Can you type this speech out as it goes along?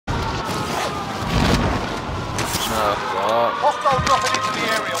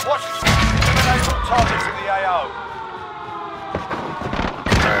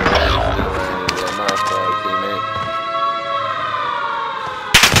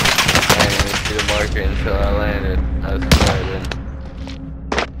mark it until I landed. I was excited.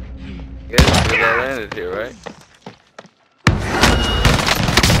 I guess I landed here, right?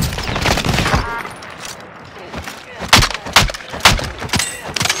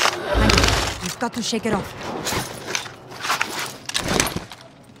 You've got to shake it off.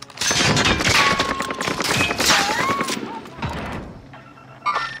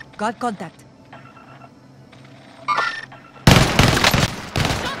 Got contact.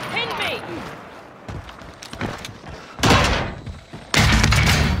 Pin me!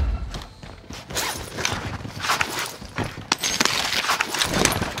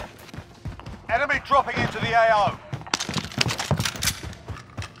 Enemy dropping into the AO.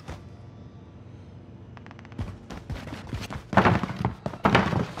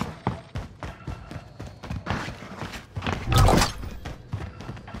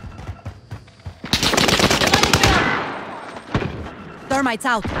 Thermite's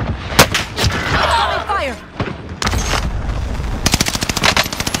out. Incoming fire!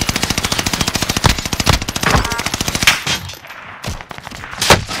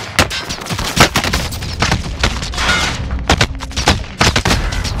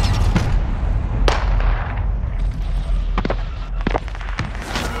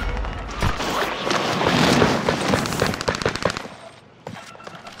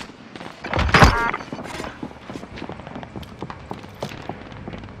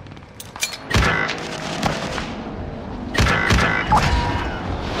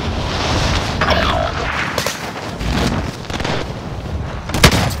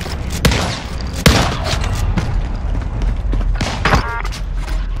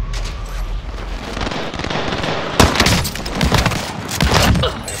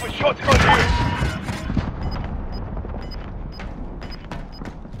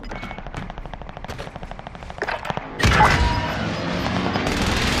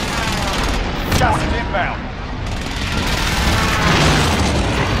 Gas is inbound.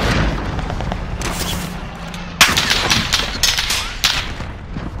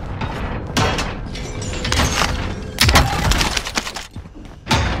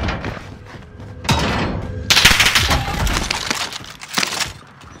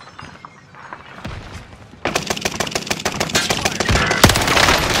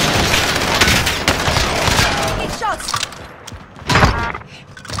 Take shots!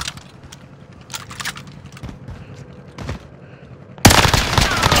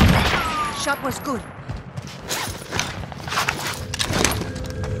 Shot was good.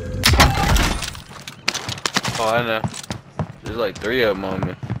 Oh, I know. There's like 3 of them on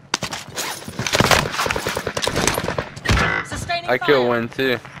me. Sustaining I fire. killed one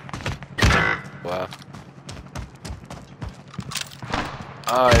too. Wow.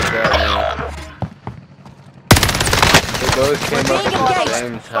 Oh, it got me. They both came up at the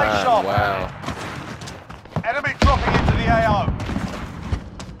same time. Wow. Enemy dropping into the AO.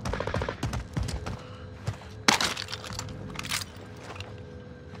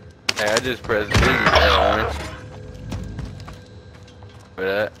 Hey, I just pressed B once. For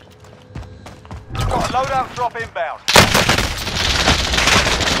that. Got a loadout drop inbound.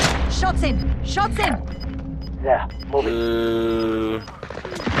 Shots in! Shots in! Yeah, moving. Ooh.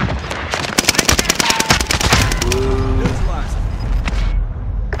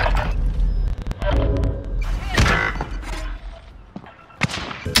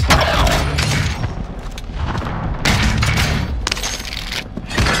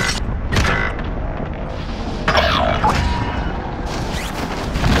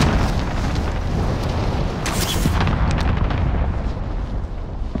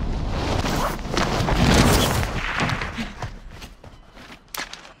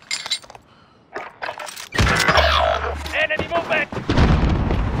 Enemy movement.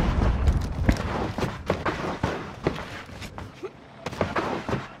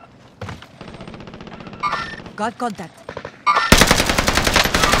 Got contact.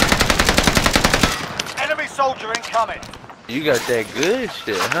 Enemy soldier incoming. You got that good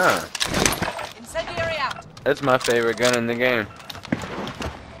shit, huh? Incendiary out. That's my favorite gun in the game.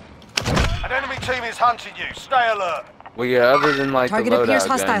 An enemy team is hunting you. Stay alert. Well, yeah, other than like Target the appears loadout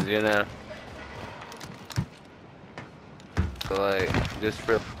hostile. guns, you know. So like, just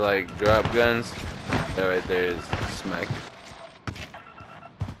for like drop guns, that right there is smack.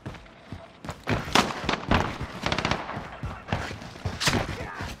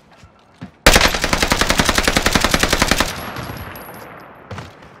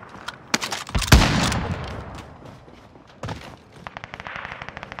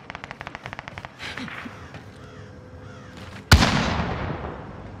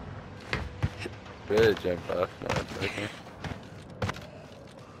 Really jump off, no, it's okay.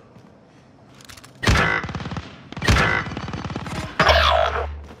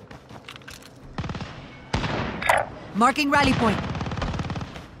 Marking rally point.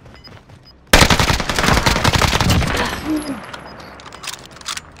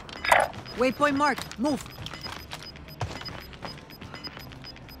 Waypoint marked. Move.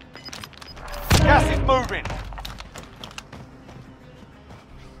 Gas is moving.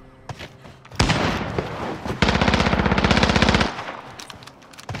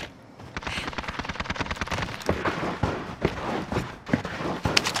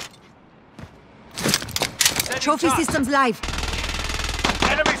 Trophy systems live.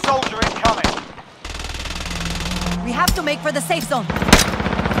 Enemy soldier incoming. We have to make for the safe zone. Shooting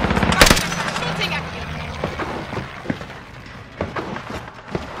at you.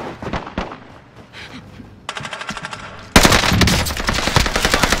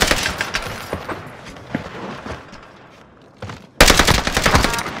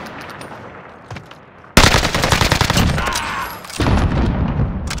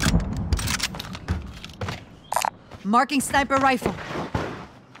 Marking sniper rifle.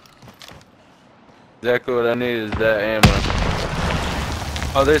 Exactly what I need is that ammo.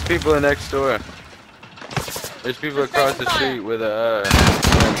 Oh, there's people next door. There's people across the street with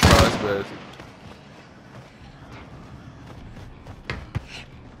crossbows.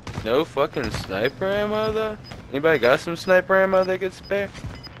 No fucking sniper ammo though? Anybody got some sniper ammo they could spare?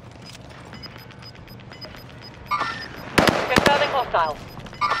 Confirming hostile.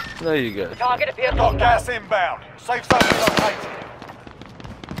 No, you got. Target appears Got hostile. gas inbound. Safe zone relocated.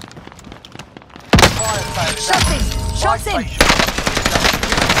 Fire sale is Shots in. active. Shots Fire in. station.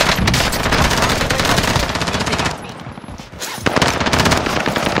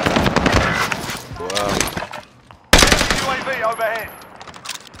 Wow. UAV overhead.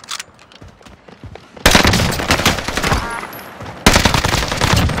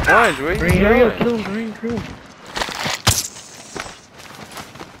 Orange, where you going? Green.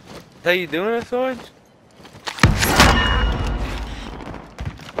 How you doing this, Orange?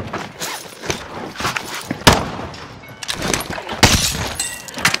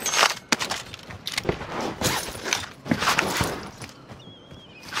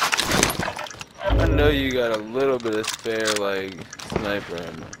 I know you got a little bit of spare, like, sniper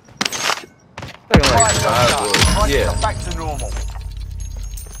ammo. Like Fire 5 bullets. Prices Yeah. are back to normal.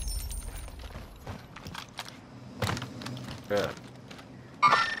 Yeah.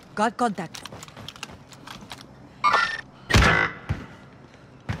 Got contact.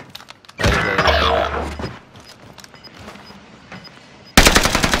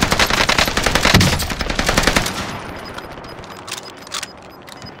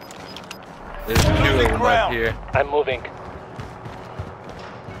 There's 2 of Losing them up ground. here. I'm moving.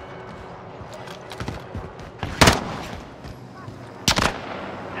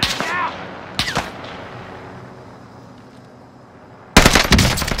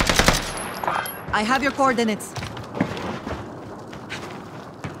 I have your coordinates.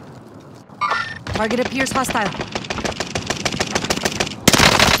 Target appears hostile.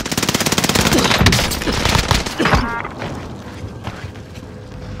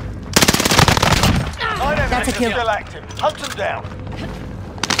 That's a kill. Still active. Hunt them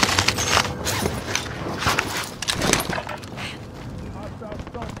down.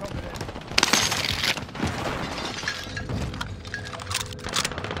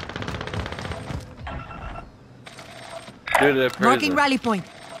 Due to the prison. Marking rally point.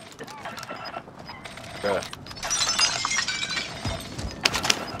 Yeah.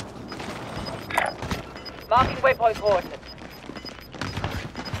 Marking waypoint coordinates.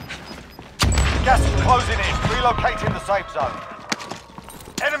 Gas is closing in. Relocating the safe zone.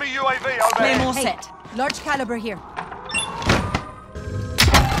 Enemy UAV overhead. Claymore Hey, set. large caliber here.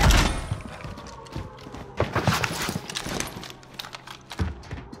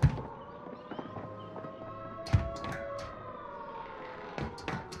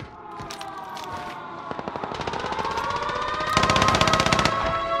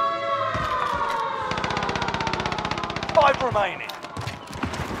 Five remaining.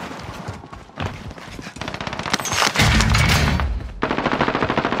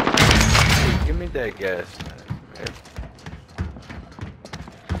 Give me that gas. Man.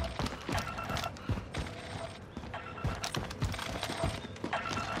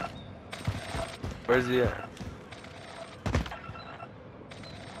 Where's he at?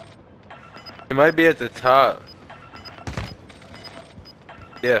 He might be at the top.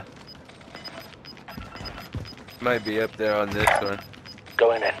 Yeah. Might be up there on this one.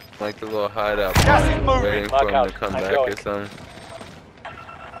 Going in. Like the little hideout Gas is point, moving. waiting for Mark him out. to come I'm back going. or something.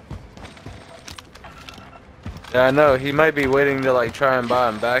 Yeah, I know. He might be waiting to like try and buy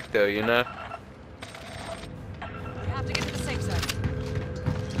him back though, you know? We have to get to the safe zone.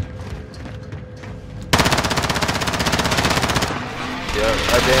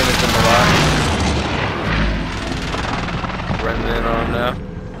 Zooming in on him now.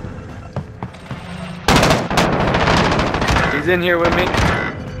 He's in here with me.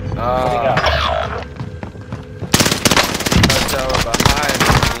 Tower behind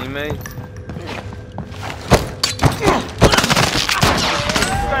teammate.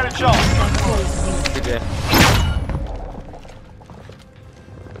 Standing shot. Okay.